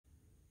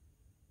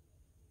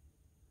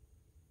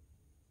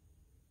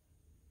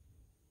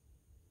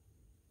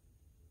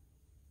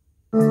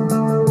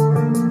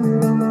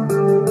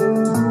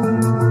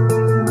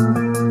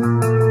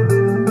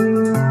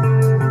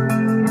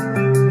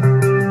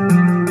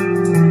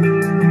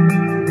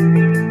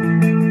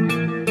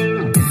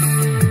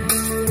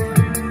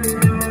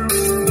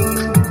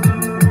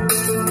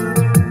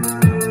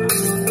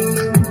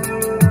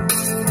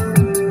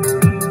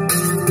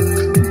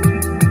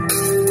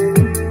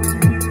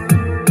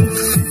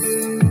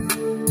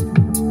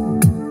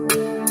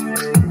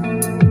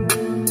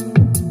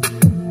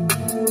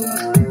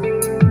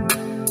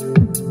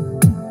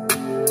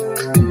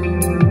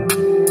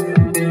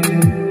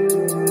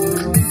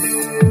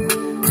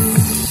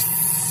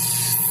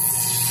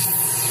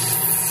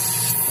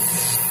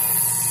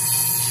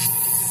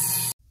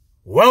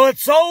Well,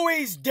 it's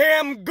always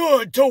damn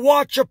good to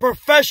watch a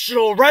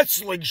professional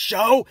wrestling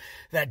show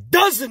that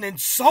doesn't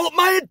insult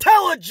my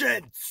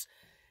intelligence.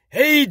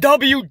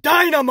 AEW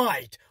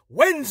Dynamite,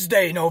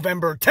 Wednesday,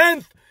 November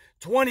 10th,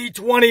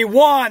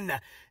 2021.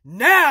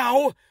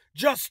 Now,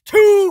 just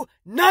 2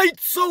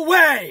 nights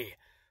away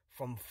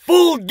from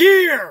Full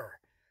Gear.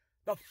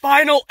 The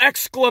final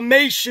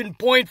exclamation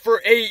point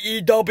for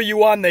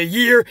AEW on the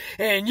year,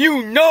 and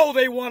you know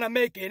they want to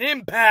make an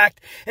impact,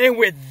 and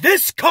with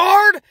this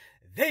card,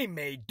 they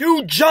may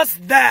do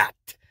just that.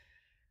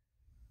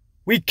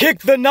 We kick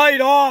the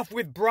night off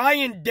with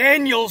Bryan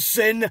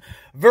Danielson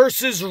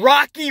versus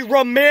Rocky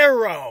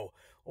Romero,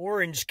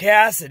 Orange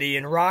Cassidy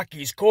in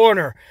Rocky's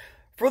corner.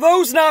 For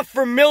those not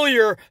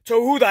familiar to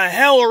who the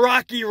hell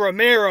Rocky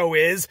Romero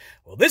is,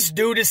 well, this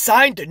dude is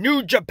signed to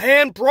New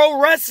Japan Pro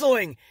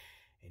Wrestling.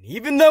 And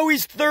even though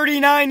he's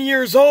 39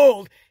 years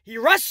old, he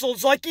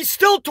wrestles like he's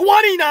still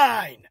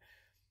 29.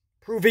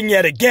 Proving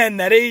yet again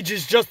that age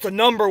is just a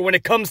number when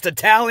it comes to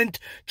talent,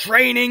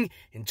 training,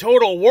 and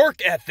total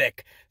work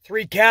ethic.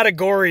 3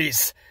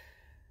 categories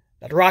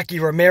that Rocky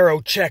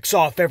Romero checks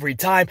off every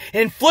time.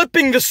 And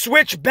flipping the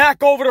switch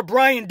back over to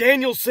Bryan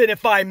Danielson,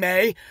 if I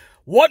may,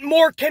 what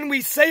more can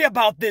we say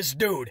about this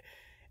dude?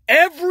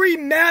 Every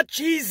match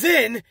he's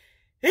in,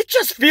 it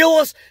just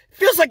feels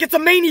like it's a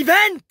main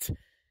event.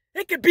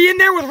 It could be in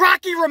there with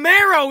Rocky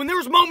Romero, and there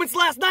was moments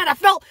last night I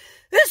felt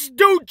this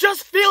dude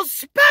just feels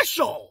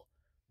special.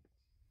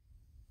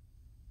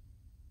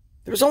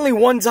 There's only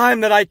one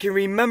time that I can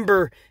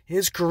remember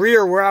his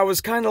career where I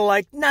was kind of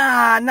like,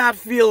 nah, not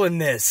feeling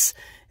this.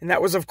 And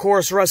that was, of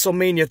course,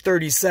 WrestleMania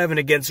 37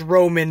 against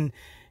Roman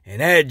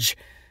and Edge.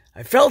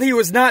 I felt he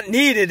was not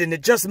needed, and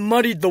it just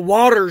muddied the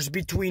waters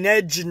between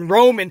Edge and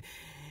Roman.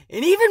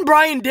 And even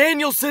Bryan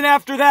Danielson,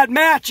 after that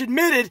match,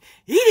 admitted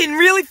he didn't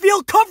really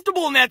feel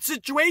comfortable in that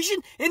situation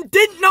and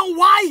didn't know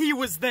why he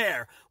was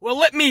there. Well,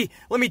 let me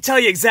tell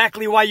you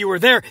exactly why you were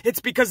there. It's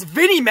because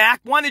Vinnie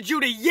Mac wanted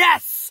you to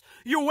yes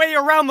your way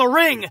around the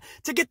ring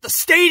to get the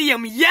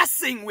stadium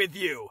yesing with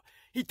you.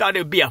 He thought it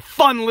would be a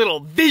fun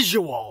little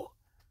visual.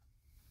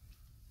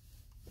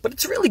 But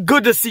it's really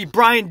good to see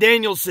Bryan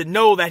Danielson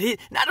know that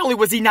not only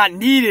was he not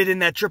needed in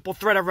that triple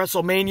threat of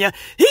WrestleMania,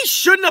 he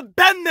shouldn't have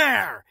been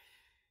there.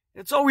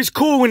 It's always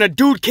cool when a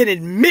dude can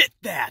admit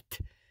that.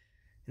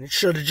 And it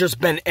should have just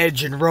been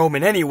Edge and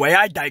Roman anyway.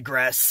 I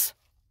digress.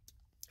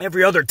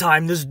 Every other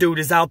time this dude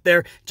is out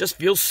there, it just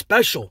feels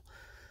special.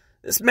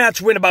 This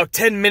match went about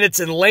 10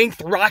 minutes in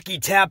length. Rocky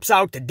taps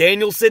out to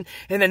Danielson,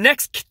 and the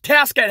next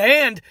task at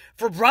hand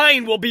for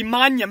Bryan will be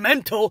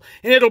monumental,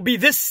 and it'll be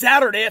this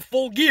Saturday at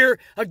Full Gear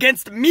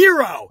against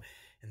Miro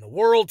in the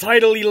World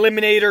Title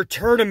Eliminator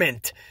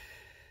Tournament.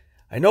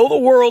 I know the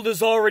world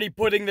is already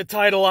putting the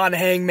title on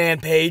Hangman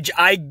Page.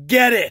 I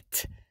get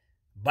it.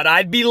 But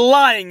I'd be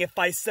lying if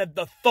I said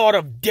the thought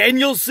of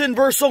Danielson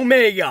vs.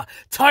 Omega,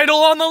 title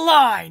on the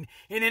line,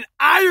 in an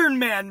Iron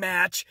Man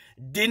match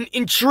didn't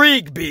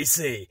intrigue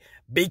BC.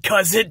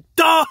 Because it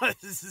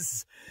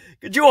does!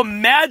 Could you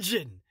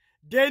imagine?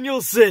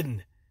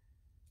 Danielson,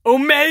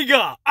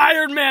 Omega,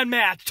 Iron Man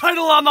match,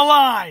 title on the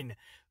line!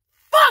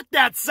 Fuck,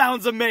 that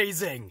sounds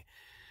amazing!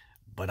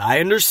 But I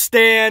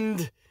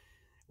understand.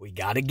 We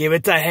gotta give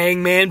it to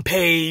Hangman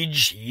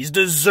Page. He's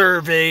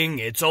deserving.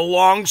 It's a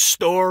long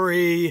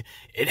story.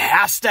 It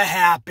has to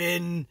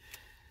happen.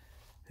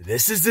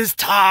 This is his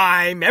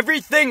time.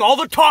 Everything, all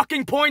the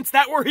talking points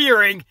that we're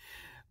hearing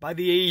by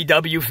the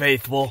AEW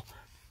faithful.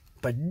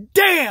 But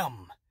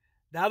damn,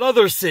 that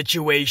other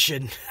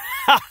situation.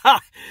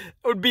 It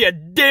would be a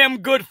damn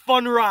good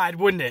fun ride,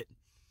 wouldn't it?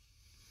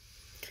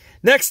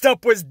 Next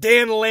up was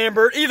Dan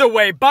Lambert. Either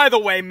way, by the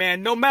way,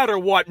 man, no matter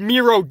what,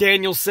 Miro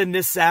Danielson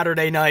this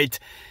Saturday night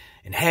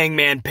and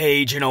Hangman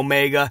Page and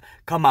Omega.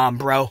 Come on,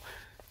 bro.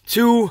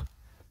 Two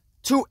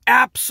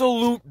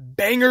absolute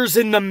bangers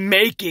in the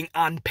making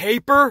on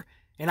paper,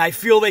 and I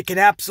feel they can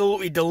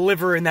absolutely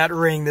deliver in that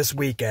ring this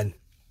weekend.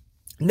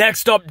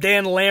 Next up,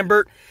 Dan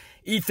Lambert,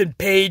 Ethan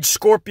Page,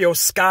 Scorpio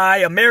Sky,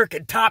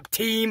 American Top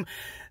Team.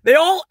 They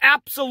all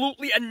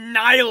absolutely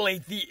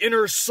annihilate the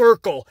Inner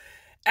Circle.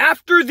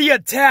 After the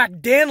attack,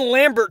 Dan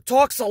Lambert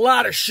talks a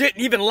lot of shit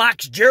and even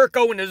locks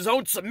Jericho in his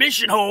own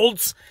submission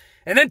holds,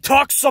 and then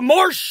talks some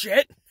more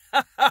shit.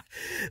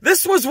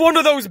 This was one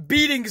of those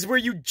beatings where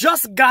you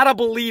just gotta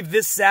believe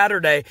this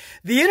Saturday,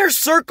 the Inner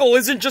Circle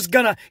isn't just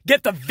gonna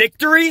get the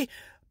victory,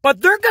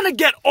 but they're gonna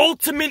get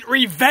ultimate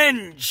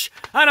revenge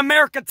on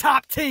America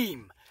Top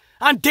Team,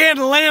 on Dan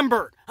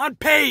Lambert, on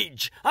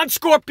Page, on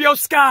Scorpio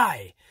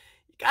Sky.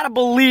 You gotta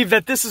believe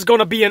that this is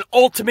gonna be an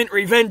ultimate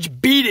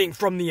revenge beating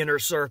from the Inner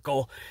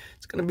Circle.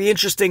 It's gonna be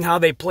interesting how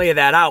they play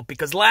that out,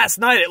 because last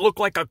night it looked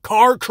like a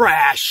car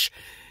crash,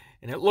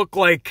 and it looked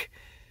like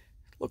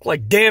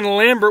Dan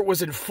Lambert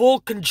was in full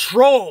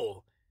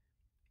control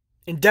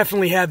and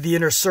definitely had the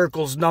Inner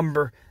Circle's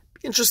number.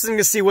 Interesting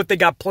to see what they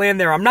got planned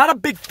there. I'm not a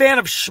big fan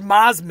of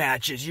schmaz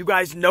matches. You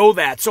guys know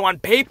that. So on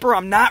paper,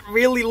 I'm not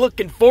really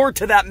looking forward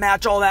to that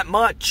match all that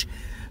much.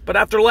 But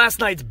after last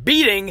night's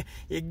beating,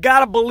 you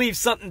gotta believe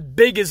something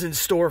big is in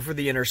store for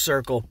the Inner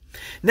Circle.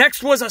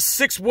 Next was a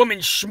 6-woman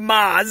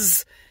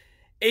schmaz.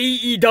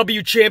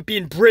 AEW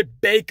champion Britt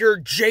Baker,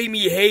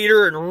 Jamie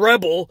Hayter, and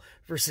Rebel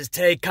versus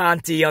Tay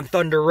Conti on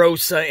Thunder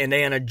Rosa and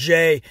Anna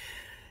Jay.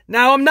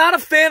 Now, I'm not a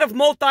fan of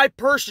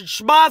multi-person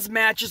schmaz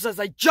matches, as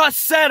I just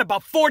said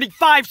about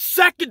 45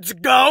 seconds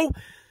ago.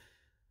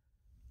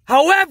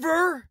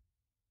 However,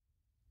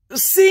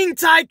 seeing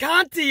Tay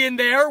Conti in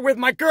there with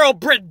my girl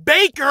Britt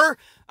Baker,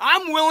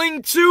 I'm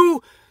willing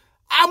to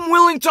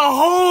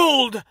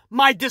hold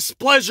my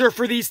displeasure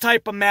for these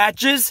type of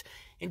matches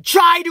and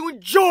try to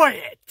enjoy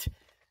it.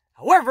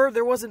 However,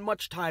 there wasn't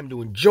much time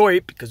to enjoy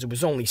it because it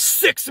was only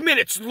 6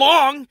 minutes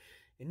long,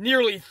 and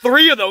nearly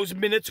 3 of those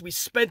minutes we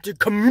spent in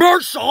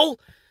commercial.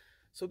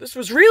 So this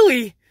was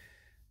really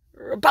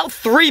about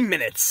 3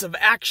 minutes of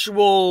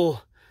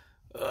actual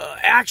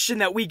action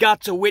that we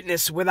got to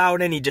witness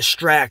without any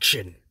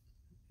distraction.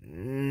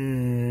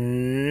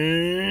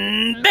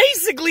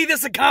 Basically,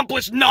 this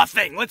accomplished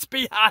nothing, let's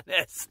be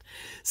honest.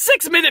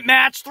 6-minute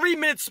match, 3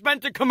 minutes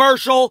spent in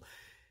commercial.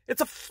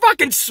 It's a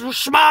fucking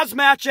schmaz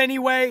match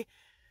anyway.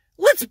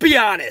 Let's be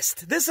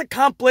honest, this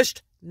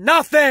accomplished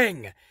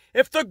nothing.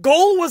 If the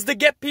goal was to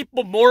get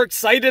people more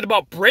excited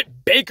about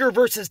Britt Baker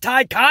versus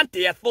Tay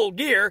Conti at Full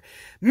Gear,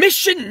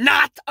 mission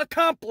not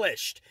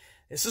accomplished.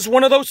 This is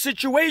one of those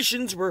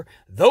situations where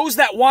those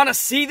that want to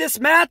see this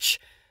match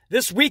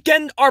this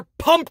weekend are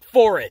pumped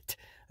for it.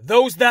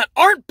 Those that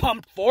aren't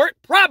pumped for it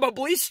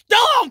probably still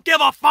don't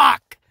give a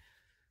fuck.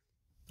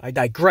 I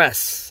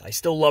digress. I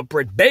still love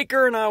Britt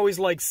Baker, and I always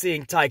like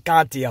seeing Tay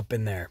Conti up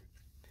in there.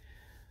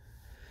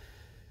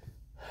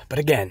 But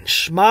again,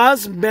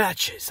 schmaz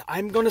matches,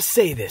 I'm going to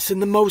say this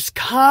in the most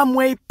calm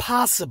way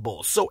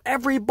possible so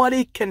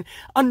everybody can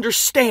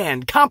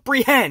understand,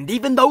 comprehend,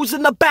 even those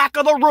in the back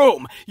of the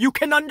room, you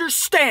can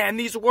understand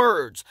these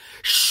words.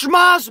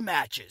 Schmaz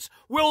matches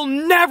will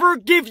never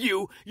give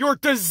you your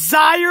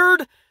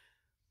desired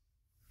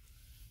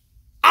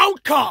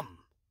outcome.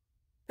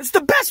 It's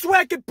the best way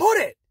I could put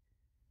it.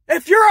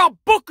 If you're a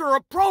booker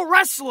of pro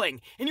wrestling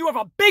and you have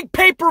a big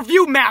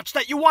pay-per-view match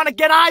that you want to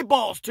get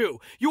eyeballs to,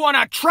 you want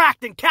to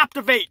attract and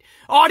captivate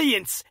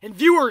audience and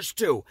viewers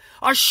to,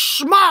 a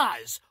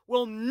schmaz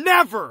will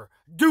never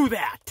do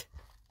that.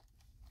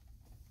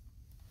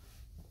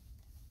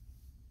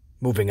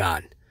 Moving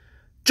on.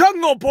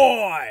 Jungle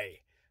Boy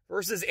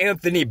versus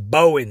Anthony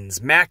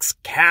Bowens. Max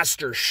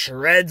Caster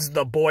shreds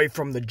the boy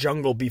from the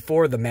jungle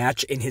before the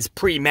match in his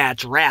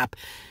pre-match rap,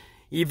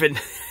 even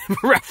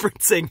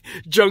referencing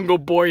Jungle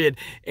Boy and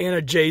Anna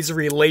Jay's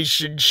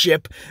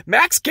relationship.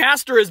 Max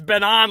Caster has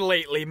been on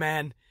lately,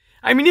 man.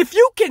 I mean, if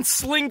you can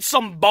sling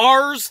some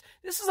bars,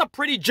 this is a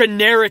pretty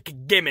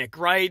generic gimmick,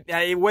 right?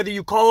 Whether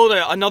you call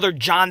it another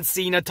John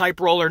Cena type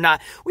role or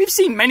not. We've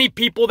seen many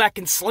people that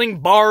can sling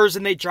bars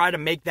and they try to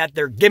make that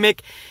their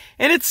gimmick.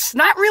 And it's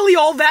not really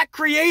all that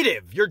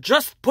creative. You're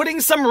just putting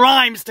some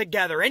rhymes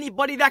together.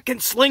 Anybody that can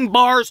sling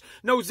bars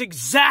knows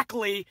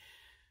exactly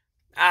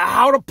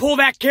how to pull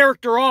that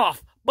character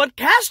off. But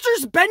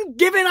Caster's been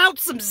giving out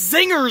some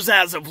zingers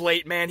as of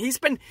late, man. He's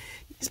been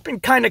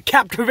kind of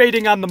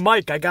captivating on the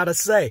mic, I gotta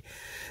say.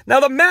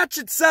 Now, the match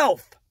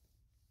itself,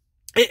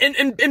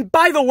 and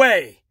by the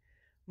way,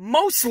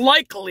 most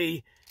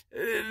likely,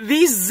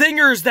 these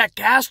zingers that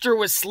Caster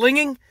was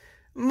slinging,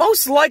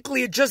 most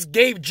likely it just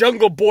gave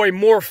Jungle Boy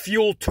more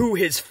fuel to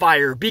his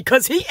fire,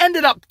 because he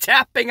ended up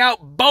tapping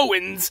out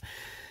Bowens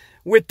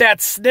with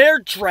that snare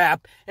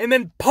trap, and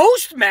then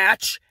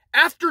post-match,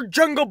 after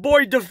Jungle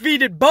Boy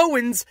defeated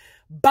Bowens,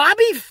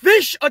 Bobby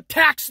Fish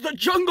attacks the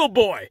Jungle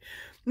Boy.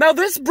 Now,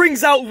 this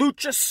brings out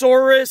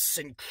Luchasaurus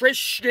and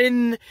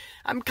Christian.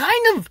 I'm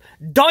kind of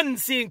done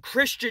seeing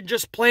Christian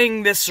just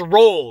playing this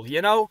role,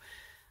 you know?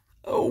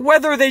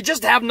 Whether they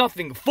just have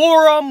nothing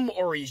for him,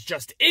 or he's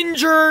just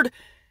injured.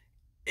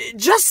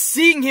 Just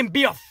seeing him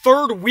be a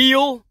third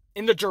wheel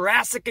in the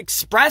Jurassic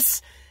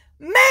Express,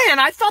 man,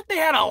 I thought they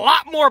had a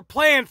lot more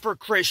planned for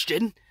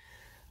Christian.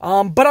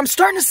 But I'm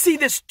starting to see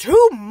this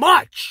too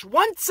much.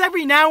 Once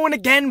every now and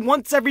again,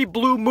 once every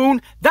blue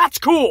moon, that's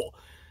cool.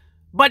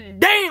 But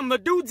damn, the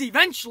dude's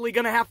eventually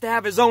gonna have to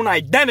have his own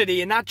identity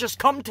and not just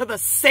come to the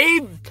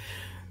save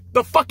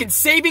the fucking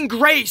saving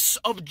grace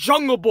of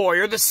Jungle Boy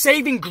or the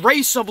saving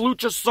grace of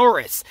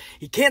Luchasaurus.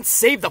 He can't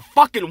save the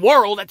fucking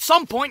world. At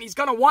some point, he's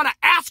gonna want to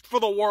ask for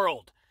the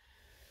world.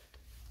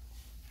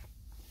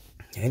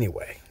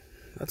 Anyway,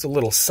 that's a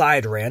little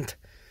side rant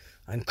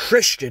on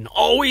Christian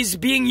always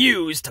being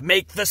used to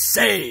make the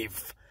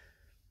save.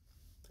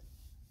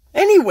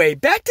 Anyway,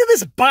 back to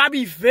this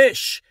Bobby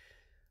Fish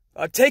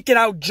taking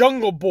out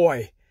Jungle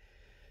Boy.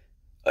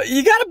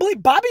 You gotta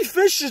believe Bobby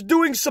Fish is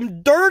doing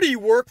some dirty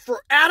work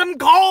for Adam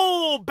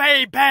Cole,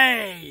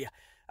 baby!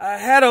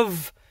 Ahead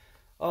of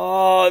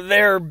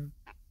their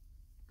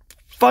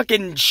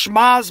fucking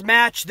schmaz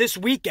match this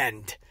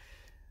weekend.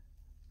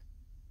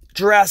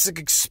 Jurassic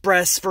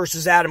Express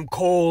versus Adam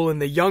Cole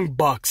and the Young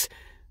Bucks.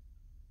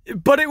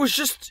 But it was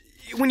just,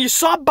 when you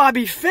saw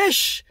Bobby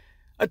Fish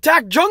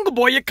attack Jungle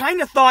Boy, you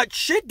kind of thought,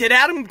 shit, did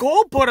Adam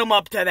Cole put him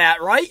up to that,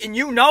 right? And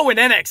you know in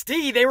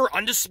NXT, they were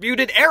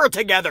Undisputed Era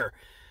together.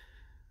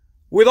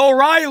 With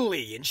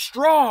O'Reilly and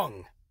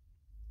Strong.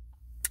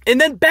 And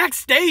then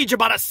backstage,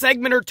 about a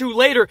segment or two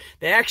later,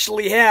 they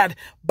actually had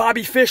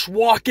Bobby Fish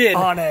walk in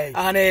on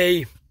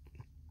a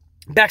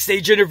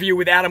backstage interview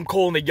with Adam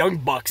Cole and the Young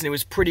Bucks, and it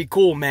was pretty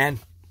cool, man.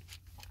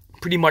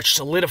 Pretty much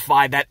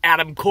solidified that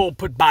Adam Cole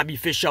put Bobby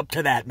Fish up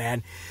to that,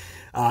 man.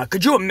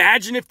 Could you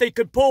imagine if they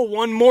could pull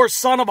one more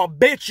son of a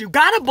bitch? You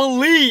gotta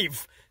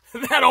believe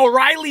that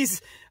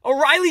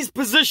O'Reilly's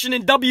position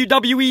in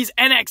WWE's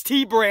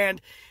NXT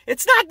brand,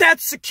 it's not that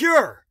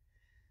secure.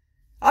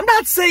 I'm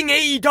not saying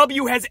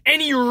AEW has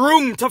any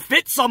room to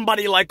fit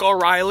somebody like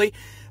O'Reilly,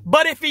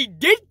 but if he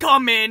did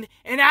come in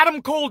and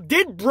Adam Cole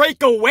did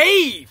break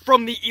away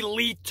from the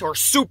elite or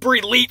super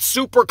elite,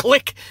 super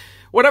clique,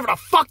 whatever the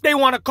fuck they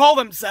want to call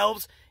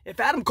themselves, if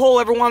Adam Cole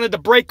ever wanted to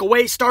break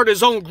away, start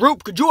his own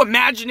group, could you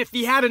imagine if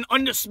he had an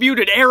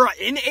Undisputed Era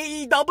in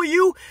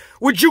AEW?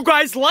 Would you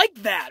guys like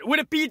that? Would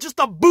it be just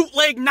a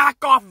bootleg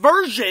knockoff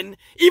version,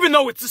 even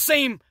though it's the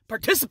same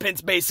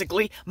participants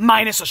basically,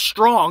 minus a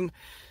Strong?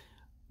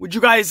 Would you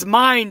guys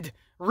mind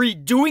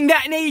redoing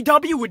that in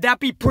AEW? Would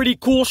that be pretty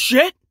cool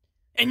shit?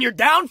 And you're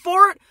down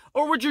for it?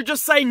 Or would you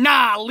just say,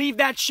 nah, leave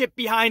that shit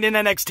behind in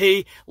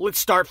NXT. Let's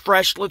start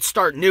fresh. Let's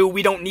start new.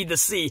 We don't need to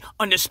see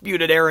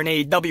Undisputed Era in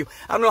AEW.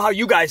 I don't know how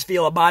you guys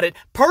feel about it.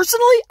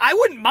 Personally, I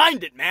wouldn't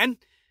mind it, man.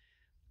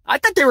 I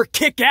thought they were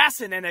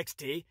kick-ass in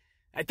NXT.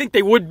 I think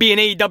they would be in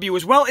AEW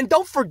as well. And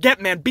don't forget,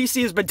 man,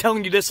 BC has been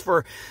telling you this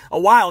for a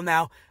while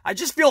now. I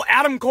just feel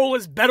Adam Cole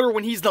is better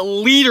when he's the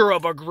leader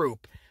of a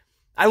group.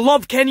 I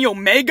love Kenny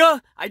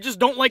Omega. I just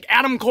don't like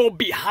Adam Cole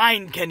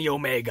behind Kenny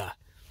Omega.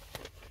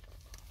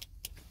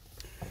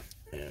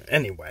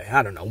 Anyway,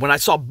 I don't know. When I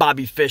saw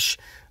Bobby Fish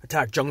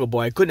attack Jungle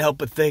Boy, I couldn't help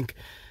but think,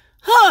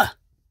 could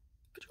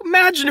you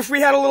imagine if we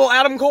had a little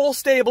Adam Cole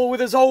stable with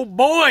his old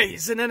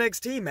boys in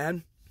NXT,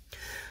 man?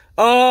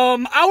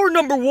 Hour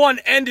number 1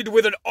 ended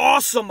with an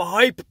awesome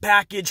hype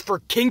package for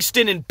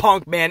Kingston and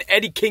Punk, man.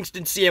 Eddie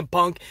Kingston, CM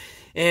Punk.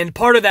 And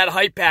part of that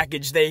hype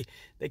package, they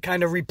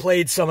kind of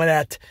replayed some of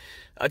that.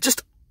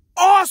 Just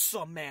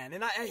awesome, man.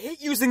 And I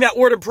hate using that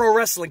word in pro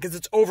wrestling because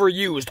it's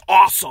overused.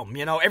 Awesome,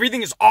 you know.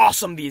 Everything is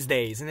awesome these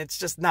days, and it's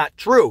just not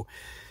true.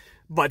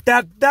 But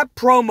that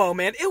promo,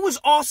 man, it was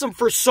awesome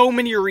for so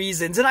many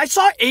reasons. And I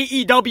saw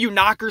AEW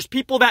knockers,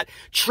 people that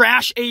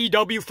trash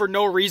AEW for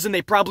no reason.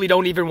 They probably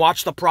don't even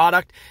watch the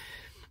product.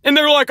 And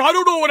they're like, I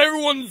don't know what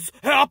everyone's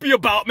happy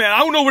about, man. I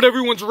don't know what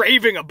everyone's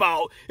raving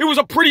about. It was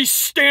a pretty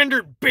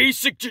standard,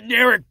 basic,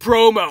 generic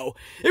promo.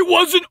 It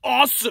wasn't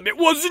awesome. It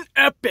wasn't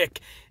epic.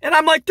 And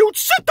I'm like, dude,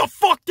 sit the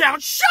fuck down.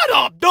 Shut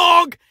up,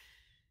 dog.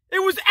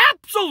 It was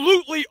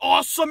absolutely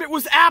awesome. It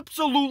was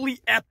absolutely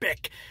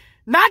epic.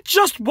 Not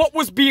just what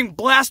was being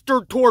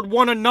blasted toward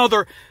one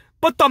another,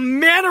 but the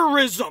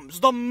mannerisms,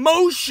 the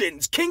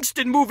motions,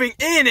 Kingston moving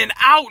in and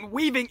out and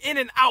weaving in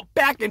and out,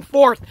 back and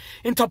forth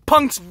into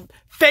Punk's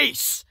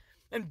face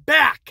and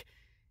back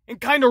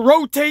and kind of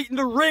rotating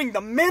the ring.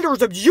 The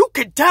mannerisms, you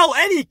could tell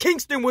Eddie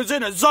Kingston was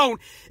in a zone.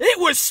 It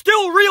was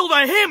still real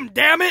to him,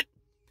 damn it.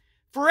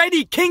 For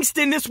Eddie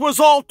Kingston, this was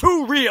all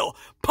too real.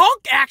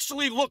 Punk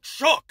actually looked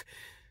shook.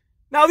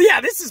 Now,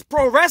 yeah, this is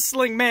pro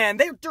wrestling, man.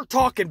 They're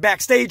talking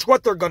backstage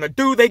what they're gonna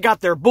do. They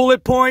got their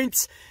bullet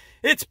points.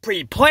 It's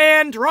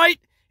pre-planned, right?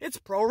 It's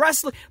pro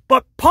wrestling.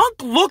 But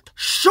Punk looked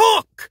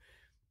shook.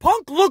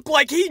 Punk looked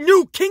like he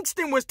knew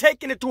Kingston was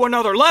taking it to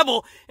another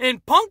level,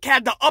 and Punk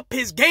had to up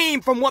his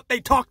game from what they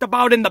talked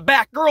about in the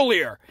back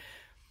earlier.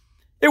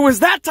 It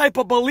was that type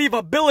of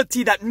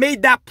believability that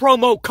made that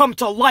promo come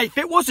to life.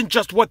 It wasn't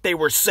just what they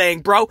were saying,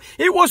 bro.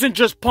 It wasn't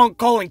just Punk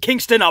calling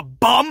Kingston a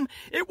bum.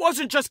 It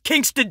wasn't just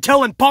Kingston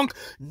telling Punk,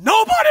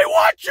 nobody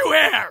wants you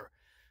here.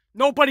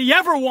 Nobody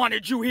ever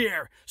wanted you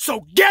here,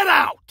 so get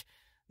out.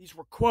 These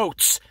were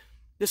quotes.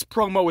 This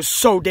promo is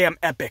so damn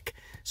epic.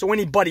 So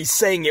anybody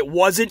saying it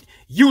wasn't,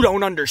 you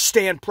don't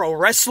understand pro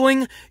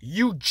wrestling.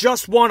 You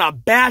just want to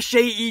bash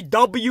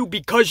AEW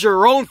because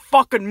your own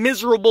fucking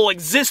miserable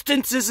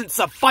existence isn't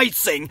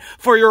sufficing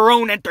for your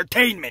own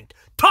entertainment.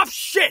 Tough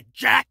shit,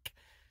 Jack.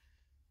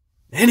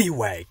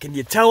 Anyway, can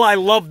you tell I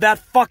love that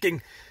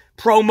fucking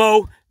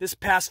promo this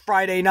past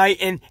Friday night,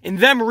 and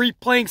them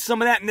replaying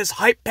some of that in this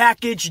hype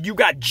package. You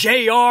got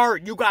JR,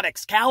 you got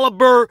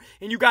Excalibur,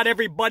 and you got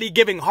everybody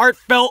giving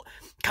heartfelt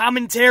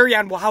commentary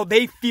on how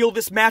they feel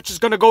this match is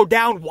going to go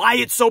down, why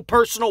it's so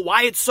personal,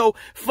 why it's so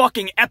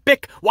fucking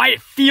epic, why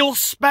it feels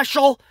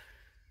special.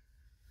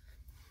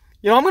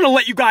 You know, I'm going to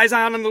let you guys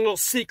on a little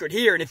secret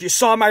here, and if you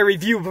saw my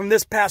review from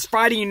this past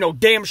Friday, you know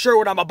damn sure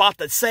what I'm about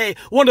to say.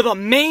 One of the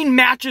main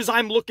matches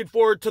I'm looking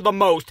forward to the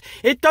most.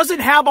 It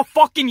doesn't have a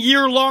fucking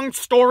year-long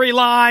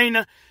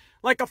storyline,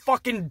 like a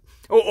fucking,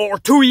 or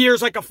 2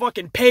 years like a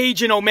fucking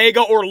Page and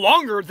Omega, or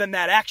longer than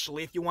that,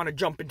 actually, if you want to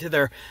jump into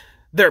their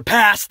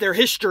past, their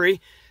history.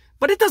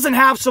 But it doesn't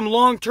have some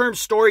long-term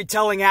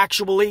storytelling,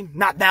 actually,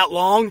 not that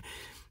long.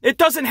 It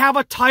doesn't have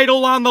a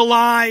title on the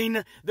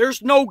line.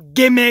 There's no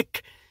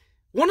gimmick.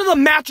 One of the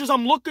matches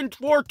I'm looking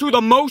forward to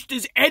the most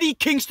is Eddie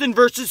Kingston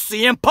versus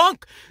CM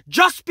Punk.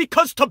 Just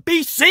because to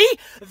BC,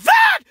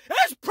 that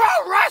is pro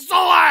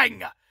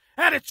wrestling!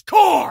 At its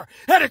core,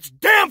 at its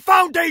damn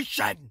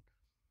foundation!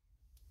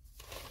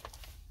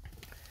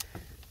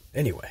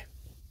 Anyway,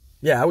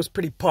 yeah, I was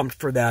pretty pumped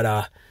for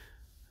that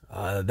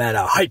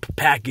hype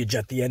package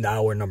at the end of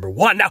hour number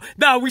 1.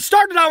 Now we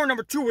started hour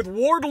number 2 with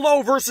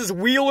Wardlow versus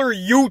Wheeler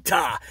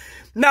Yuta.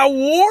 Now,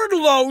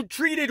 Wardlow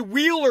treated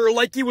Wheeler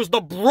like he was the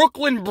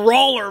Brooklyn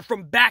Brawler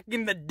from back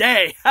in the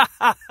day.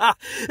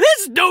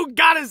 This dude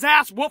got his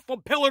ass whooped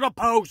from pillar to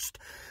post.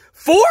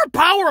 4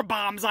 power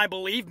bombs, I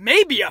believe,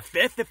 maybe a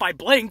 5th if I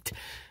blinked.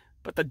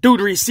 But the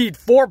dude received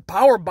 4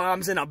 power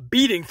bombs and a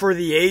beating for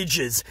the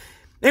ages.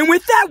 And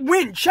with that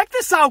win, check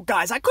this out,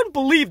 guys. I couldn't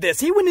believe this.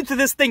 He went into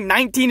this thing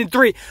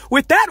 19-3.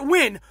 With that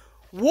win,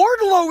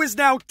 Wardlow is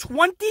now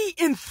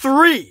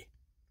 20-3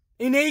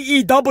 in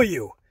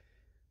AEW.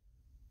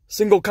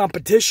 Single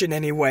competition,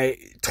 anyway.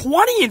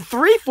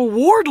 20-3 for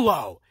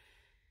Wardlow.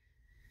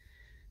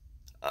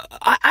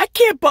 I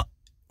can't, but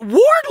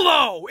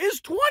Wardlow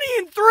is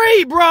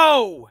 20-3,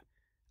 bro.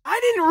 I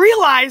didn't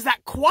realize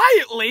that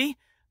quietly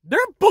they're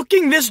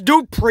booking this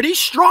dude pretty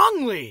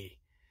strongly.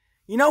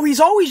 You know,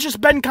 he's always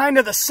just been kind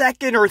of the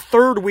second or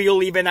third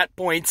wheel, even at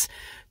points,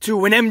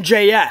 to an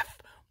MJF.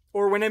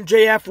 Or when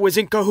MJF was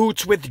in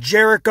cahoots with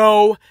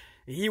Jericho,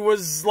 he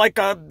was like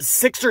a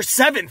 6th or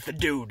 7th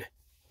dude.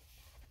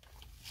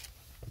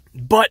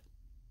 But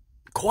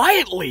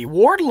quietly,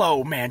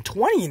 Wardlow, man,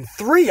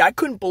 20-3. I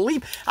couldn't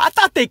believe. I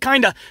thought they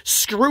kind of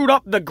screwed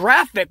up the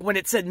graphic when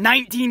it said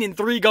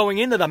 19-3 going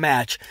into the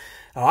match.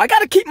 Oh, I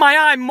got to keep my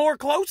eye more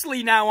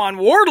closely now on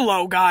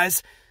Wardlow,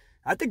 guys.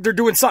 I think they're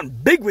doing something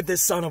big with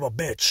this son of a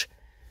bitch.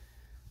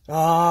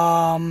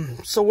 Yeah,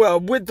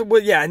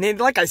 and then,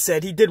 like I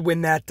said, he did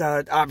win that,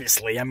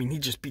 obviously. I mean, he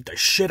just beat the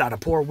shit out of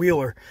poor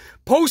Wheeler.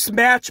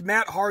 Post-match,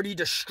 Matt Hardy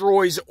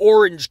destroys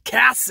Orange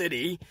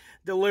Cassidy,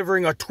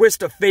 delivering a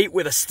twist of fate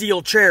with a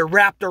steel chair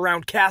wrapped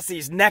around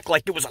Cassidy's neck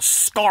like it was a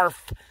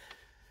scarf.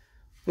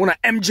 One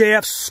of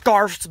MJF's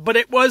scarves, but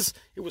it was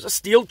a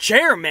steel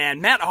chair,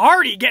 man. Matt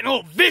Hardy getting a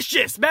little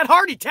vicious. Matt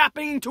Hardy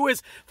tapping into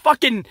his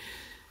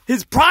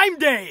prime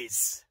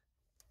days.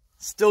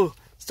 Still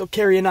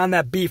carrying on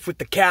that beef with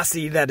the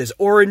Cassidy that is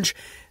orange.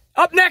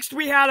 Up next,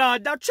 we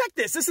had, now check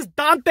this. This is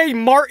Dante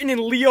Martin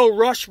and Lio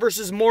Rush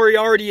versus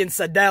Moriarty and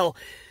Sydal.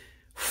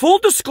 Full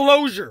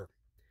disclosure.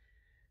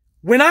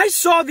 When I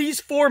saw these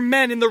 4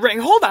 men in the ring,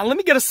 hold on, let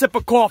me get a sip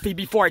of coffee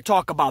before I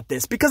talk about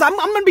this, because I'm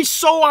going to be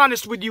so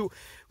honest with you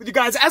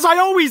guys, as I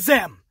always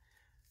am.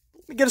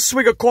 Let me get a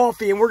swig of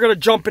coffee, and we're going to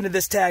jump into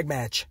this tag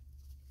match.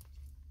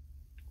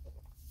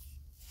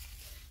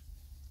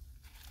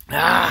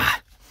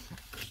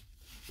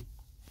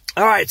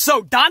 Alright,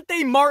 so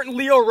Dante Martin,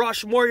 Lio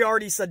Rush,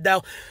 Moriarty,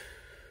 Sydal.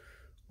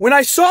 When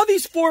I saw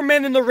these 4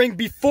 men in the ring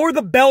before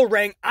the bell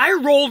rang, I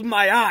rolled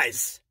my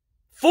eyes.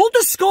 Full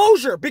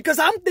disclosure, because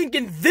I'm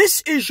thinking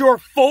this is your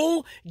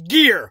Full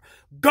Gear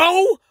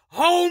go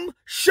home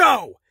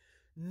show.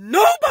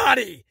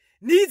 Nobody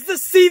needs to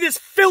see this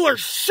filler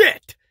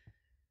shit.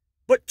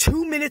 But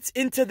 2 minutes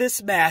into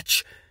this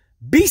match,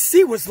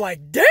 BC was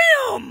like,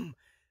 damn,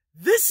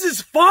 this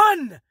is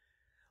fun.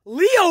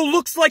 Leo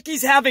looks like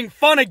he's having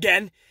fun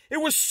again.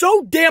 It was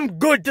so damn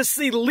good to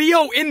see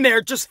Leo in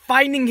there just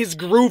finding his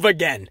groove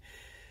again.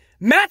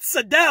 Matt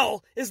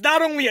Sydal is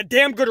not only a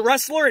damn good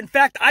wrestler, in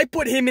fact, I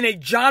put him in a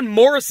John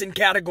Morrison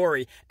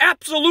category.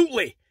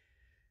 Absolutely.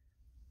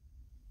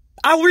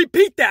 I'll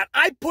repeat that.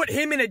 I put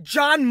him in a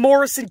John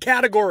Morrison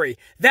category.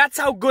 That's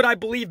how good I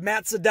believe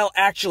Matt Sydal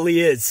actually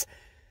is.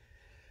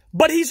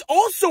 But he's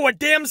also a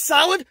damn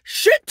solid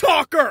shit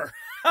talker.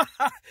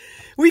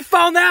 We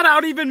found that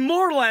out even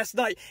more last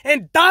night.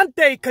 And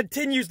Dante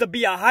continues to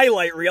be a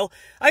highlight reel.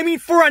 I mean,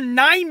 for a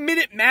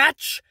 9-minute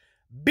match,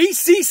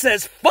 BC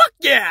says, fuck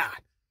yeah.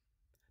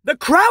 The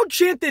crowd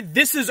chanted,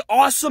 this is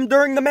awesome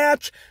during the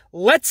match.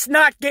 Let's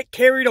not get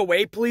carried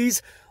away,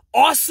 please.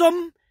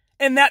 Awesome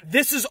and that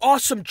this is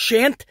awesome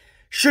chant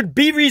should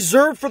be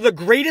reserved for the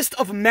greatest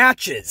of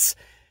matches.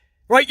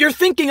 Right? You're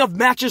thinking of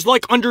matches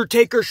like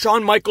Undertaker,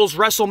 Shawn Michaels,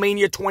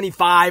 WrestleMania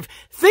 25.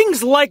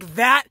 Things like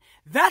that.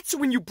 That's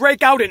when you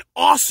break out an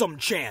awesome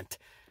chant.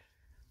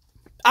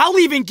 I'll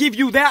even give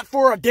you that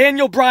for a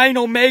Daniel Bryan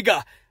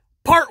Omega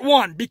Part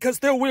 1, because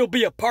there will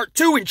be a Part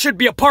 2 and should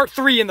be a Part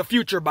 3 in the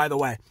future, by the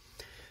way.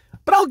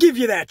 But I'll give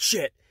you that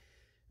shit.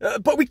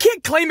 But we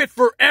can't claim it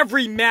for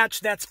every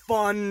match that's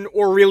fun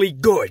or really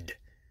good.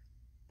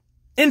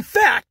 In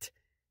fact,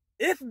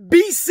 if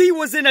BC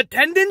was in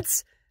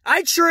attendance,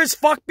 I'd sure as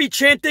fuck be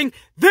chanting,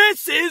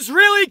 "This is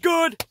really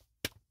good!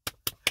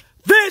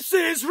 This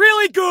is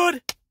really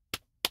good!"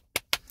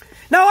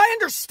 Now, I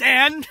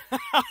understand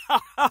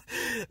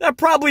that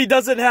probably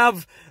doesn't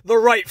have the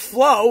right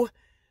flow,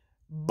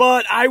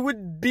 but I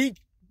would be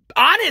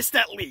honest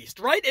at least,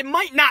 right? It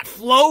might not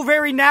flow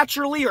very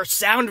naturally or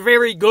sound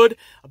very good,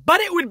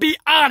 but it would be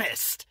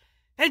honest.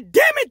 And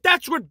damn it,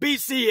 that's what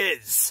BC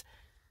is.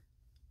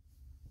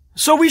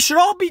 So we should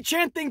all be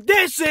chanting,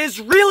 "This is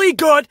really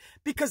good,"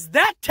 because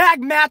that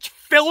tag match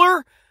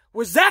filler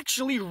was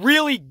actually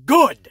really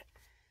good.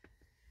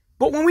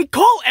 But when we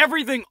call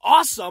everything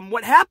awesome,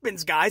 what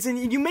happens, guys,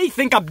 and you may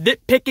think I'm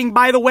nitpicking,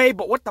 by the way,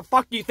 but what the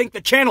fuck do you think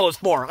the channel is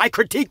for? I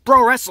critique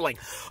pro wrestling.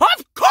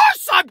 Of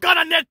course I'm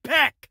gonna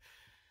nitpick!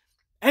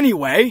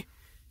 Anyway,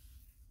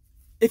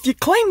 if you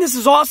claim this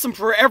is awesome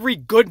for every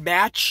good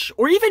match,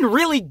 or even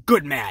really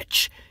good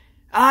match,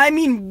 I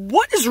mean,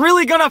 what is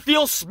really gonna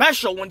feel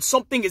special when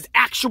something is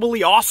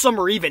actually awesome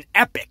or even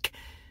epic?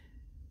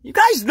 You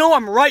guys know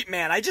I'm right,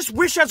 man. I just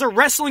wish as a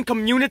wrestling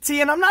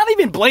community, and I'm not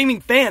even blaming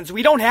fans,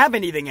 we don't have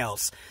anything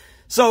else.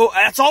 So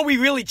that's all we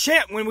really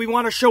chant when we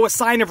want to show a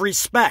sign of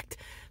respect.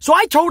 So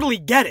I totally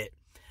get it.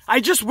 I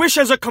just wish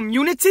as a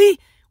community,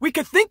 we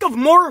could think of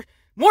more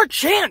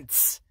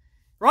chants,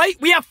 right?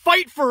 We have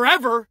Fight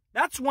Forever.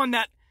 That's one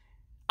that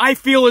I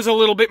feel is a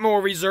little bit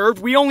more reserved.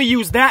 We only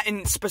use that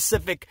in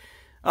specific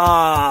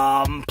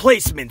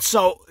placements.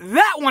 So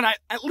that one,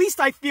 at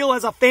least I feel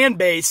as a fan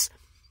base,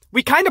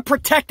 we kind of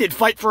protected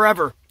Fight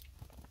Forever.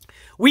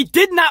 We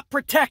did not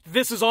protect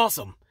This Is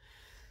Awesome.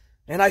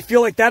 And I feel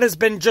like that has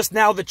been just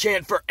now the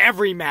chant for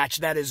every match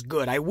that is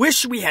good. I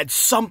wish we had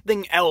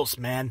something else,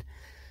 man.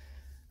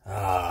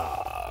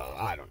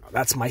 I don't know.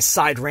 That's my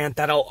side rant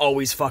that I'll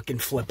always fucking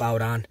flip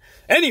out on.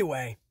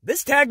 Anyway,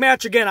 this tag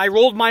match again, I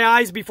rolled my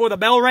eyes before the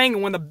bell rang,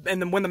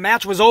 and when the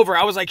match was over,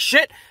 I was like,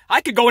 shit,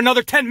 I could go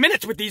another 10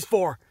 minutes with these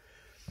four.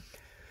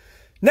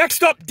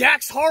 Next up,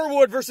 Dax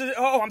Harwood versus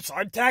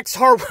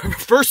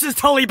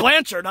Tully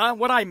Blanchard, huh?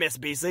 What I miss,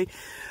 BC.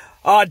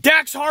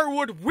 Dax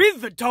Harwood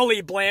with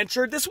Tully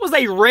Blanchard. This was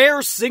a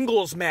rare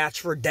singles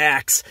match for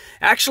Dax.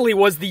 Actually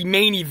was the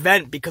main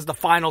event because the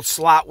final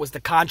slot was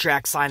the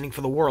contract signing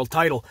for the world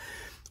title.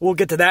 We'll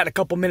get to that in a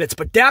couple minutes.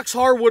 But Dax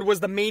Harwood was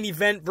the main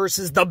event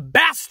versus the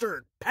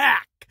Bastard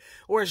Pack.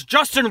 Whereas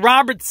Justin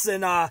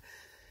Robertson, well,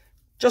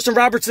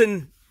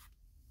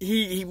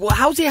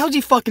 how's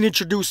he fucking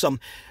introduce him?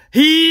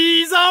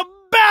 He's a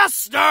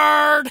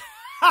bastard!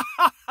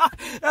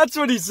 That's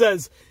what he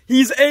says.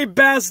 He's a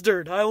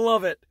bastard. I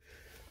love it.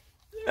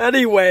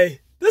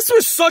 Anyway, this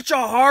was such a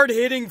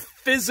hard-hitting,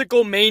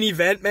 physical main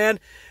event, man.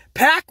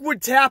 Pac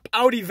would tap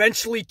out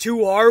eventually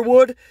to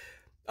Harwood,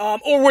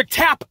 or would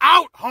tap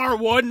out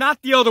Harwood,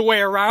 not the other way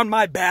around,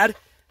 my bad.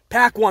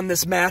 Pac won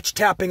this match,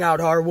 tapping out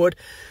Harwood.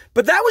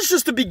 But that was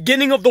just the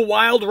beginning of the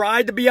wild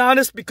ride, to be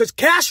honest, because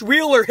Cash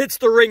Wheeler hits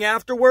the ring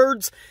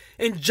afterwards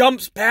and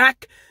jumps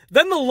Pac.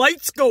 Then the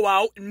lights go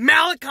out, and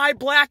Malachi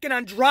Black and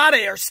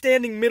Andrade are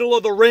standing middle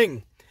of the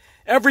ring.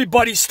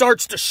 Everybody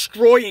starts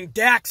destroying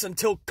Dax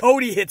until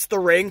Cody hits the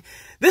ring.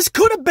 This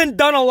could have been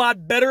done a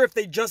lot better if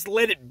they just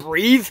let it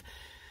breathe.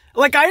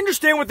 Like, I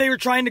understand what they were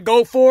trying to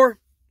go for.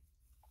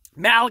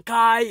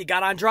 Malachi, you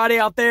got Andrade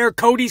out there.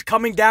 Cody's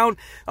coming down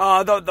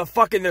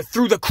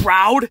through the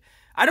crowd.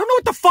 I don't know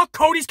what the fuck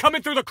Cody's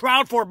coming through the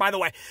crowd for, by the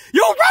way.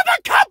 You run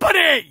the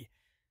company!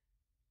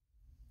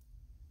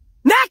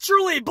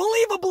 Naturally,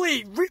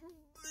 believably,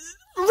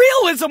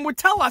 realism would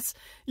tell us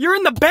you're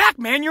in the back,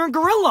 man. You're in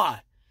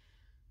Gorilla.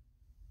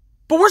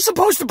 But we're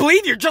supposed to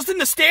believe you're just in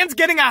the stands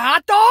getting a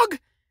hot dog?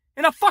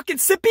 In a fucking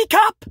sippy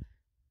cup?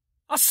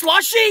 A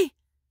slushie?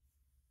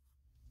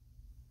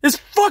 His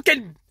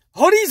fucking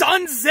hoodie's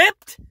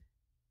unzipped?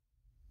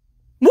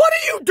 What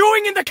are you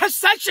doing in the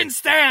concession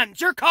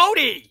stand? You're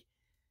Cody.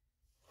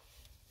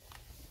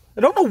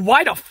 I don't know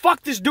why the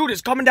fuck this dude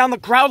is coming down the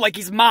crowd like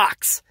he's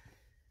Mox.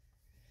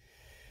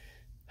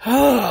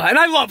 And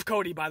I love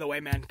Cody, by the way,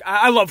 man.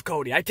 I love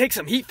Cody. I take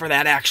some heat for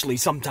that, actually,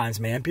 sometimes,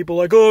 man. People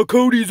are like, oh,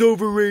 Cody's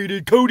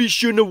overrated. Cody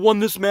shouldn't have won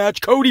this match.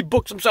 Cody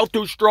books himself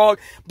too strong.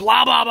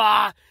 Blah, blah,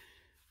 blah.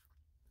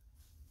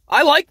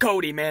 I like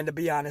Cody, man, to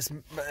be honest.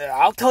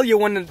 I'll tell you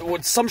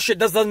when some shit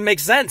doesn't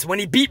make sense. When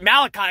he beat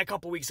Malachi a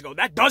couple weeks ago,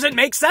 that doesn't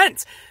make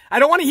sense. I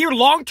don't want to hear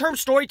long-term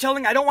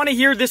storytelling. I don't want to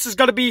hear this is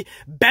going to be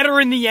better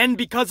in the end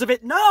because of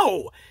it.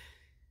 No.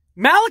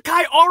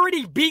 Malachi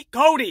already beat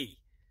Cody.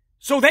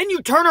 So then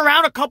you turn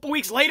around a couple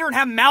weeks later and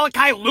have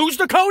Malachi lose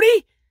to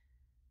Cody?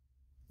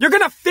 You're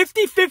going to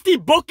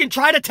 50-50 book and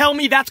try to tell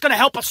me that's going to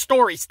help a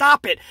story.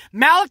 Stop it.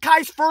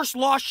 Malachi's first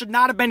loss should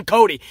not have been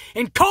Cody.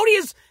 And Cody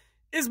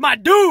is my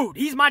dude.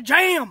 He's my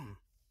jam.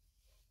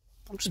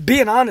 I'm just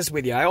being honest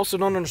with you. I also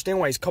don't understand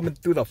why he's coming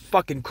through the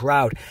fucking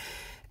crowd.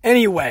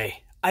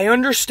 Anyway, I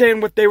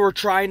understand what they were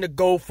trying to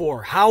go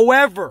for.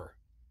 However,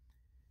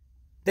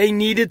 they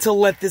needed to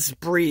let this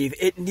breathe.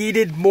 It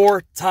needed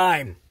more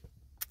time.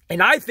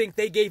 And I think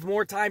they gave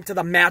more time to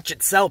the match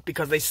itself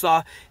because they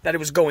saw that it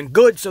was going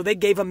good, so they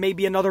gave them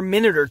maybe another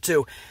minute or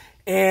two.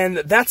 And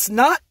that's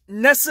not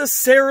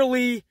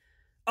necessarily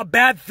a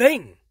bad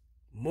thing.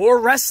 More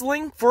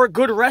wrestling for a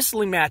good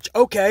wrestling match,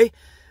 okay.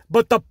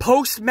 But the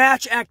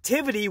post-match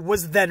activity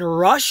was then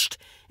rushed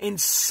and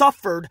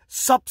suffered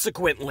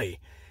subsequently.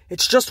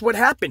 It's just what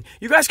happened.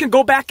 You guys can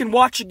go back and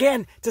watch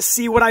again to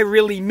see what I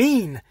really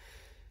mean.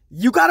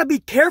 You gotta be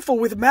careful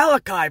with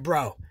Malachi,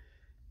 bro.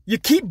 You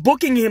keep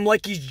booking him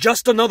like he's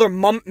just another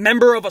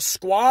member of a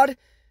squad,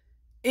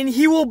 and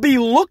he will be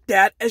looked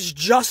at as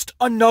just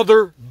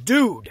another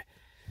dude.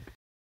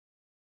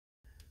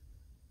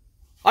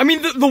 I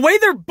mean, the way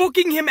they're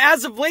booking him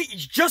as of late,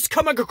 he's just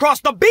coming across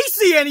the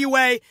BC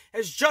anyway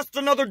as just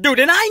another dude.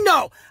 And I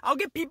know, I'll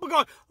get people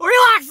going,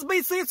 relax,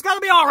 BC, it's gonna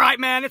be alright,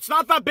 man. It's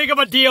not that big of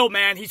a deal,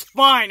 man. He's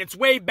fine. It's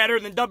way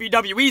better than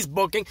WWE's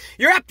booking.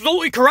 You're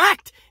absolutely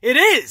correct. It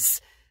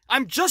is.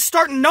 I'm just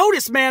starting to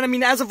notice, man. I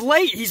mean, as of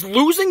late, he's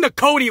losing to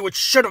Cody, which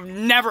should have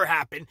never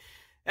happened.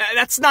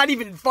 That's not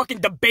even fucking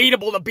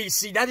debatable to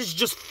BC. That is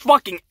just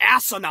fucking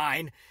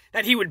asinine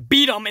that he would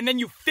beat him, and then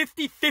you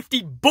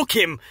 50-50 book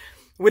him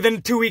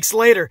within 2 weeks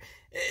later,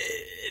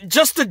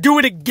 just to do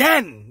it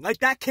again. Like,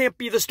 that can't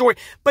be the story.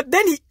 But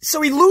then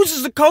so he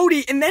loses to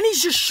Cody, and then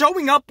he's just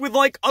showing up with,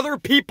 like, other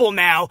people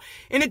now,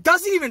 and it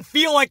doesn't even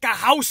feel like a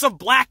House of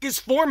Black is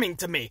forming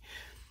to me.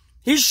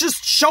 He's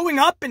just showing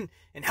up and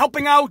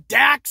helping out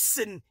Dax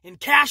and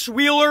Cash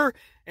Wheeler,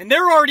 and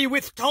they're already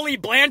with Tully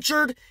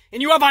Blanchard,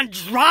 and you have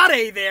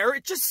Andrade there.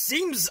 It just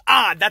seems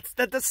odd.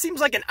 That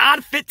seems like an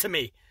odd fit to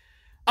me.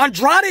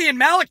 Andrade and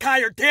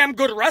Malachi are damn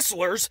good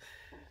wrestlers.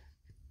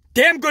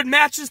 Damn good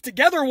matches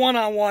together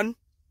one-on-one.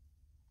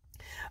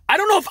 I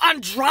don't know if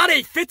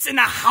Andrade fits in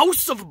a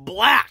House of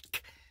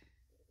Black.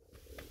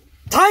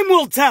 Time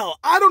will tell.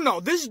 I don't know.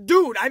 This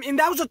dude, I mean,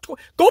 that was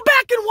go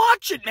back and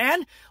watch it,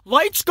 man.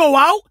 Lights go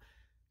out,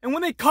 and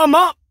when they come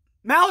up,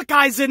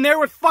 Malachi's in there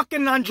with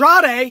fucking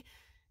Andrade,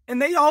 and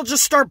they all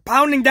just start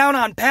pounding down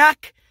on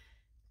Pac.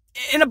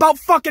 And about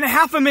fucking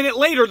half a minute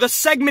later, the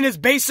segment is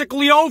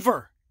basically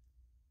over.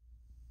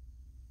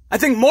 I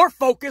think more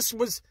focus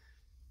was...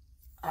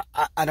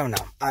 I don't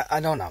know. I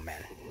don't know,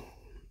 man.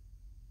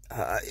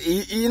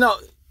 You know,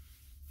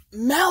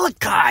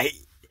 Malachi...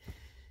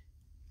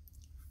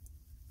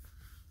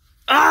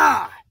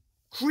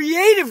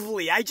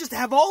 Creatively, I just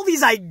have all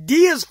these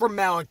ideas for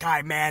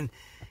Malachi, man.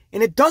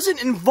 And it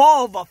doesn't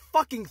involve a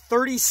fucking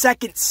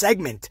 30-second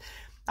segment.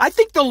 I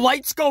think the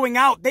lights going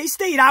out, they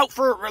stayed out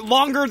for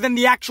longer than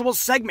the actual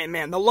segment,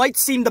 man. The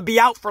lights seemed to be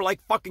out for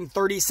like fucking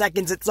 30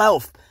 seconds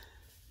itself.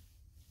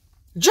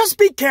 Just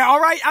be careful,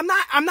 alright?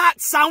 I'm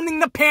not sounding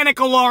the panic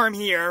alarm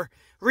here.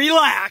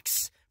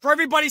 Relax. For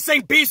everybody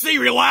saying, BC,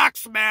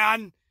 relax,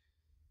 man.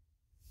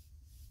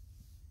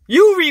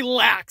 You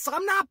relax.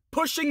 I'm not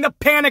pushing the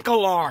panic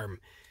alarm.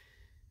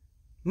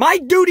 My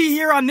duty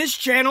here on this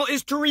channel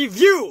is to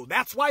review.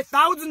 That's why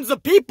thousands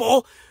of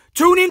people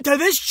tune into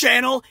this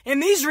channel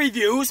and these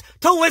reviews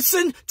to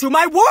listen to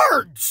my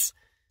words.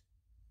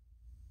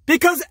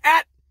 Because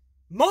at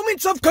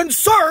moments of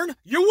concern,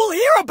 you will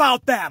hear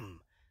about them.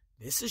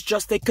 This is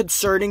just a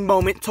concerning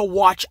moment to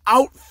watch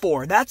out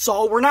for. That's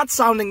all. We're not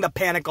sounding the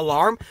panic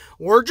alarm.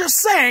 We're just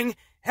saying,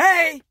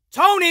 hey,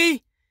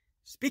 Tony,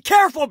 just be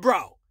careful,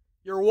 bro.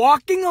 You're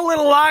walking a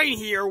little line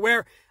here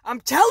where I'm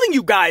telling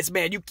you guys,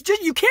 man, you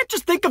can't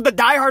just think of the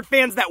diehard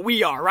fans that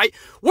we are, right?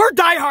 We're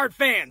diehard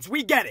fans.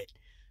 We get it.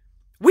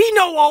 We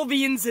know all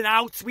the ins and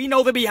outs. We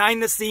know the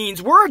behind the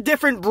scenes. We're a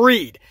different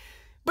breed.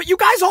 But you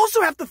guys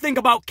also have to think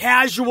about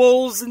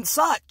casuals and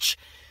such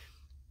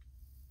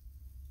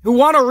who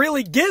want to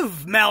really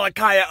give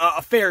Malachi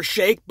a fair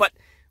shake, but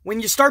when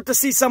you start to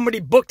see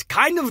somebody booked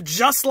kind of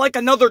just like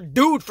another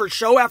dude for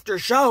show after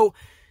show,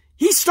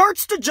 he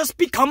starts to just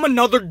become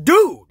another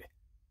dude.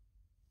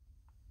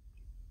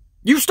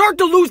 You start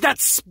to lose that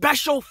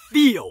special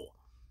feel.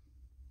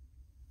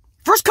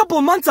 First couple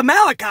of months of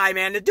Malachi,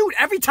 man, the dude,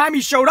 every time he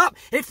showed up,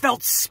 it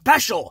felt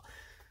special.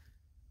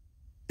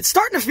 It's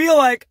starting to feel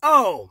like,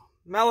 oh,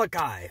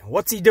 Malachi,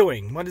 what's he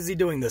doing? What is he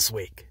doing this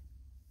week?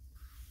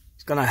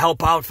 He's gonna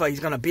help out, he's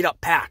gonna beat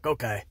up Pac,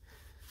 okay.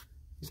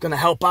 He's gonna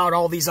help out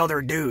all these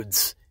other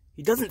dudes.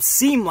 He doesn't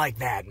seem like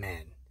that,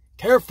 man.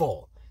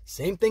 Careful.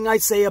 Same thing I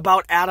say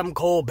about Adam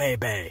Cole,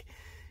 baby.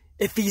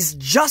 If he's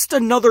just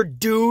another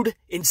dude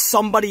in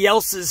somebody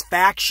else's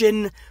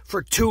faction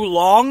for too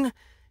long,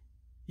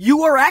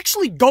 you are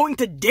actually going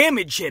to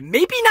damage him.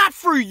 Maybe not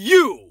for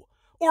you,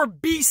 or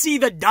BC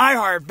the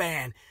diehard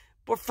fan,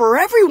 but for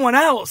everyone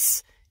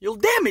else, you'll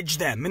damage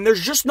them, and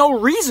there's just no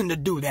reason to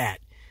do that.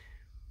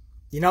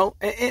 You know,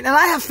 and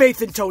I have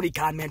faith in Tony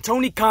Khan, man.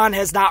 Tony Khan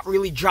has not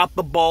really dropped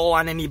the ball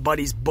on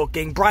anybody's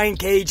booking. Brian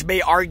Cage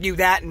may argue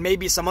that, and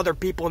maybe some other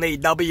people in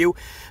AEW,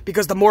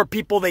 because the more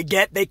people they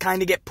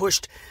kind of get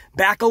pushed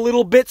back a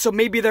little bit, so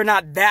maybe they're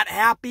not that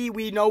happy.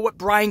 We know what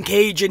Brian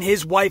Cage and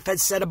his wife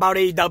has said about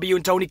AEW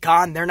and Tony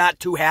Khan. They're not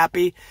too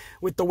happy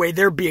with the way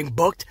they're being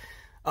booked.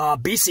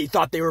 BC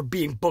thought they were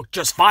being booked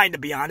just fine, to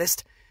be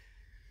honest.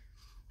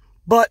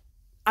 But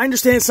I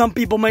understand some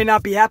people may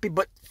not be happy,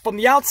 but from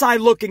the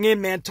outside looking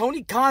in, man,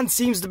 Tony Khan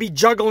seems to be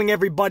juggling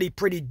everybody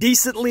pretty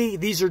decently.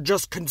 These are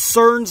just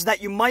concerns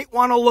that you might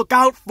want to look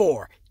out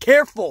for.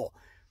 Careful.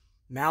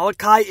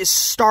 Malachi is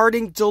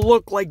starting to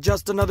look like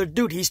just another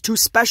dude. He's too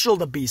special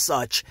to be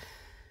such.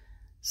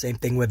 Same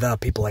thing with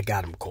people like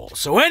Adam Cole.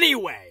 So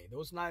anyway,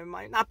 those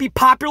might not be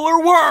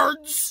popular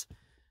words,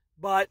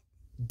 but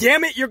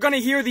damn it, you're going to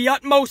hear the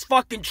utmost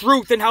fucking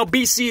truth and how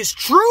BC is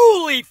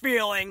truly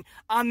feeling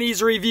on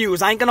these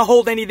reviews. I ain't going to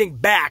hold anything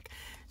back.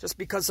 Just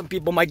because some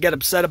people might get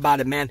upset about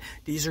it, man.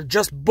 These are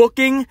just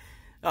booking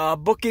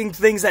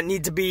things that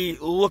need to be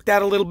looked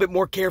at a little bit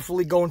more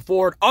carefully going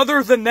forward.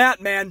 Other than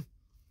that, man,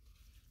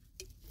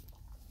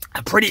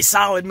 a pretty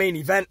solid main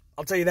event.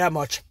 I'll tell you that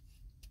much.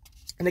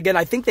 And again,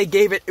 I think they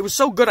gave it was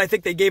so good, I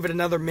think they gave it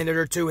another minute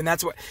or two, and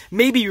that's what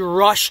maybe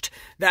rushed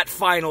that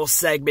final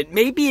segment.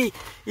 Maybe,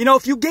 you know,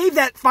 if you gave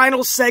that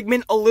final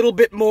segment a little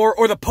bit more,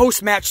 or the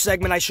post-match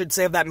segment, I should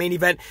say, of that main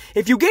event,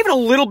 if you gave it a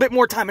little bit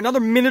more time, another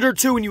minute or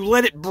two, and you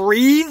let it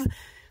breathe,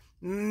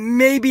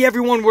 maybe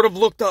everyone would have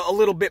looked a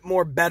little bit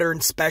more better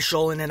and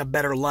special and in a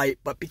better light.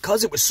 But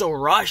because it was so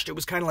rushed, it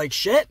was kind of like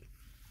shit.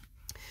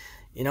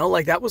 You know,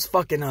 like that was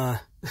fucking,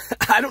 I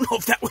don't know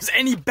if that was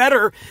any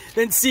better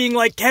than seeing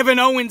like Kevin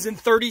Owens in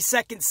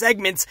 30-second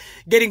segments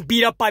getting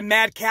beat up by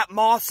Madcap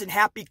Moss and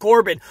Happy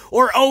Corbin,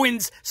 or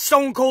Owens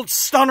Stone Cold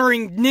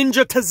stunnering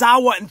Ninja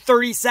Tozawa in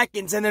 30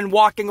 seconds and then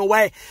walking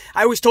away.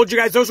 I always told you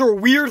guys those are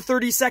weird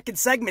 30-second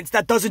segments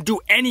that doesn't do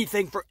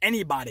anything for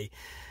anybody.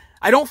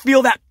 I don't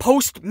feel that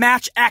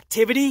post-match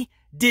activity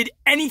did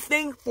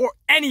anything for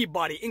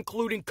anybody,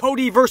 including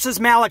Cody versus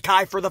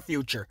Malachi for the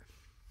future.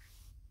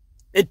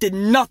 It did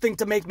nothing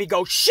to make me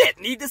go, shit,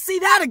 need to see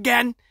that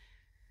again.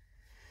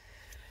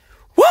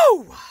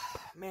 Woo!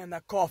 Man,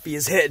 that coffee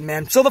is hitting,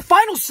 man. So the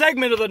final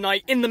segment of the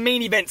night in the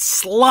main event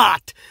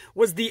slot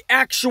was the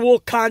actual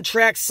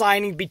contract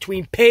signing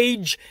between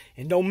Page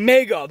and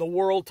Omega, the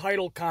world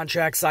title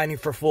contract signing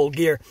for Full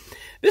Gear.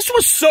 This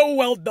was so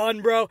well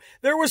done, bro.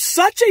 There was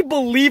such a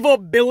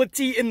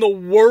believability in the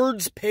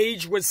words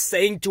Page was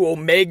saying to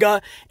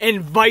Omega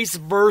and vice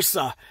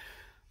versa.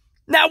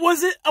 Now,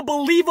 was it a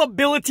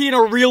believability and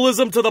a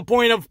realism to the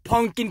point of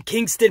Punk and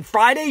Kingston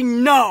Friday?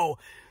 No.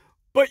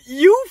 But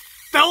you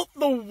felt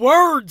the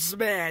words,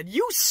 man.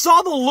 You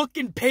saw the look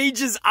in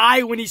Page's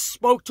eye when he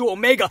spoke to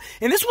Omega.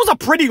 And this was a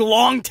pretty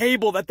long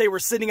table that they were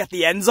sitting at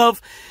the ends of.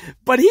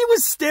 But he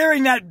was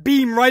staring that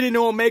beam right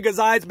into Omega's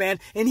eyes, man.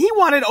 And he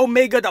wanted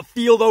Omega to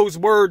feel those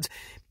words.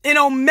 And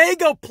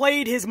Omega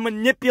played his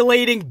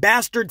manipulating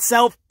bastard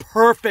self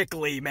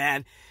perfectly,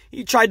 man.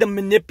 He tried to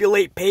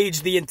manipulate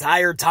Page the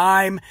entire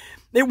time.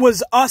 It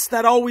was us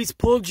that always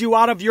pulled you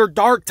out of your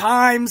dark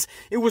times.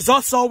 It was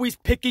us always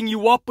picking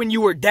you up when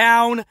you were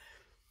down.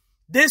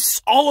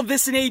 All of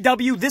this in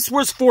AEW, this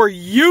was for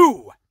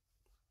you.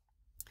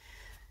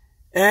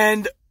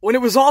 And when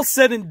it was all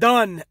said and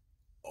done,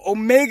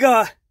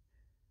 Omega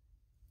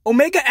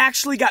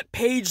actually got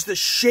Page to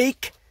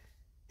shake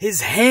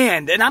his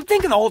hand. And I'm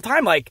thinking the whole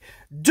time, like,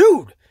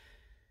 dude,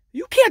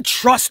 you can't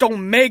trust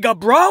Omega,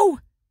 bro.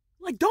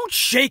 Like, don't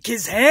shake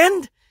his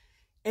hand.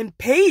 And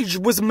Page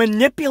was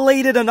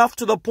manipulated enough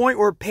to the point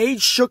where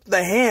Page shook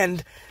the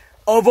hand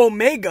of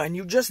Omega. And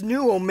you just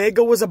knew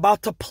Omega was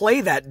about to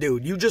play that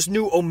dude. You just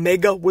knew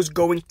Omega was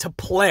going to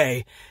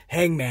play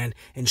Hangman.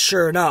 And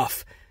sure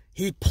enough,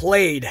 he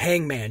played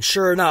Hangman.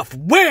 Sure enough,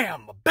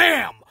 wham,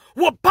 bam,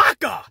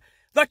 wabaka.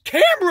 The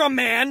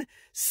cameraman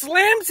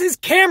slams his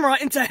camera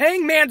into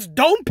Hangman's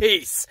dome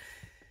piece.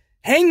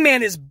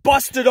 Hangman is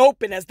busted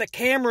open as the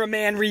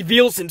cameraman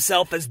reveals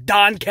himself as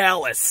Don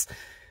Callis.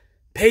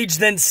 Page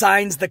then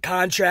signs the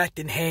contract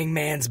in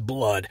Hangman's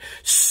blood.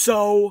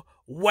 So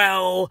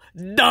well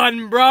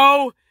done,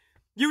 bro.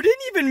 You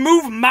didn't even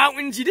move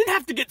mountains. You didn't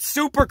have to get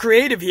super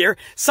creative here.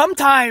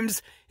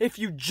 Sometimes, if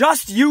you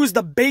just use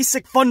the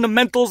basic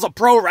fundamentals of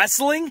pro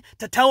wrestling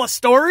to tell a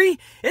story,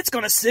 it's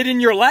going to sit in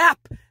your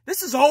lap.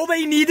 This is all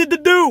they needed to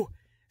do.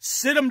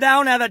 Sit them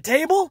down at a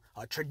table,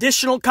 a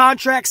traditional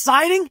contract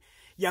signing.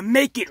 You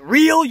make it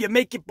real. You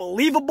make it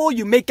believable.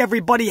 You make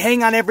everybody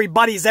hang on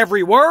everybody's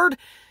every word.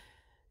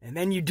 And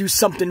then you do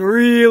something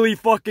really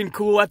fucking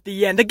cool at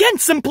the end. Again,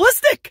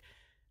 simplistic.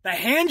 The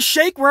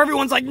handshake where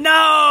everyone's like,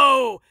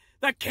 no!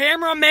 The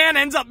cameraman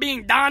ends up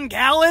being Don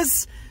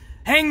Callis.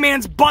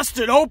 Hangman's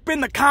busted open.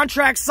 The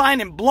contract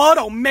signed in blood.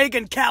 Omega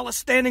and Callis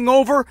standing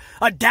over.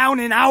 A down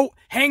and out.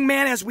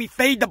 Hangman as we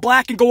fade to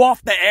black and go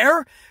off the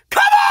air.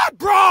 Come on,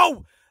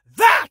 bro!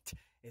 That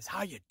is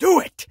how you do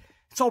it.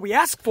 That's all we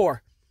ask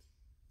for.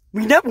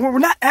 We're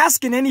not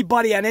asking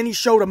anybody on any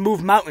show to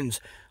move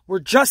mountains. We're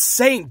just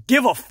saying,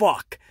 give a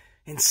fuck.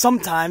 And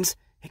sometimes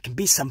it can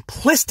be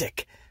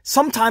simplistic.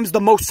 Sometimes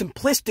the most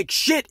simplistic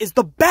shit is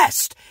the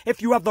best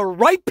if you have the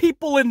right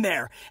people in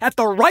there at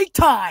the right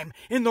time,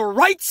 in the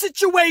right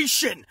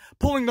situation,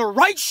 pulling the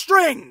right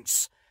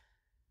strings.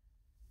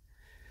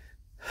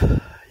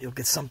 You'll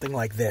get something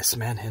like this,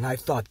 man, and I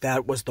thought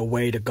that was the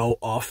way to go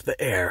off the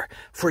air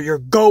for your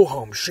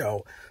go-home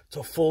show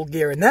to Full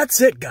Gear. And that's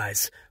it,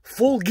 guys.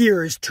 Full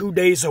Gear is 2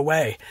 days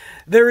away.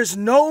 There is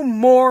no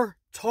more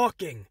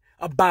talking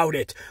about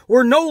it.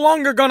 We're no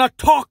longer gonna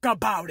talk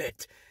about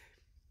it.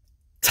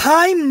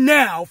 Time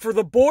now for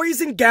the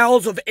boys and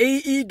gals of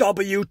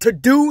AEW to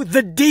do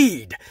the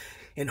deed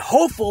and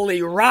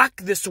hopefully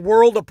rock this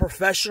world of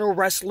professional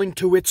wrestling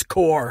to its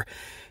core.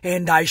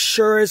 And I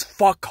sure as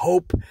fuck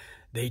hope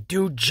they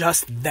do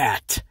just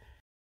that.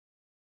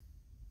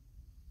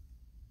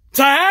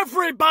 To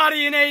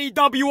everybody in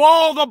AEW,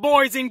 all the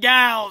boys and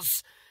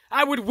gals,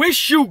 I would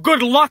wish you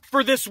good luck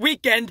for this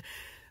weekend,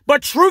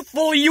 but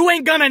truthfully, you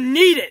ain't gonna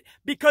need it,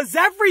 because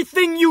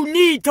everything you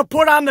need to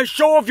put on the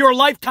show of your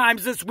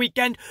lifetimes this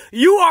weekend,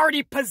 you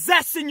already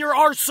possess in your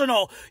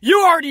arsenal.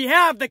 You already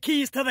have the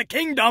keys to the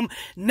kingdom.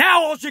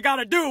 Now all you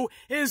gotta do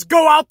is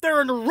go out there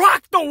and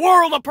rock the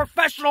world of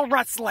professional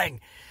wrestling.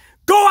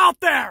 Go out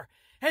there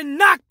and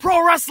knock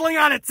pro wrestling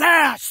on its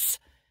ass.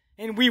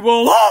 And we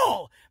will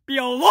all be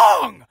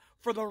along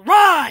for the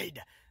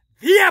ride.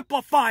 The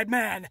Amplified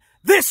Man.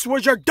 This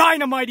was your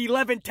Dynamite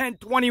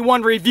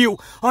 11/10/21 review.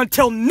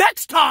 Until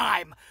next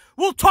time,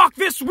 we'll talk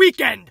this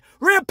weekend.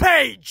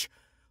 Rampage,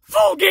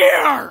 Full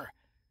Gear.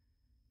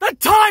 The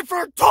time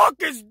for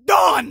talk is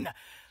done.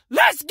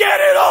 Let's get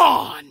it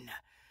on.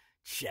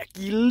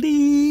 Checky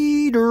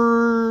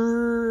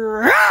leader.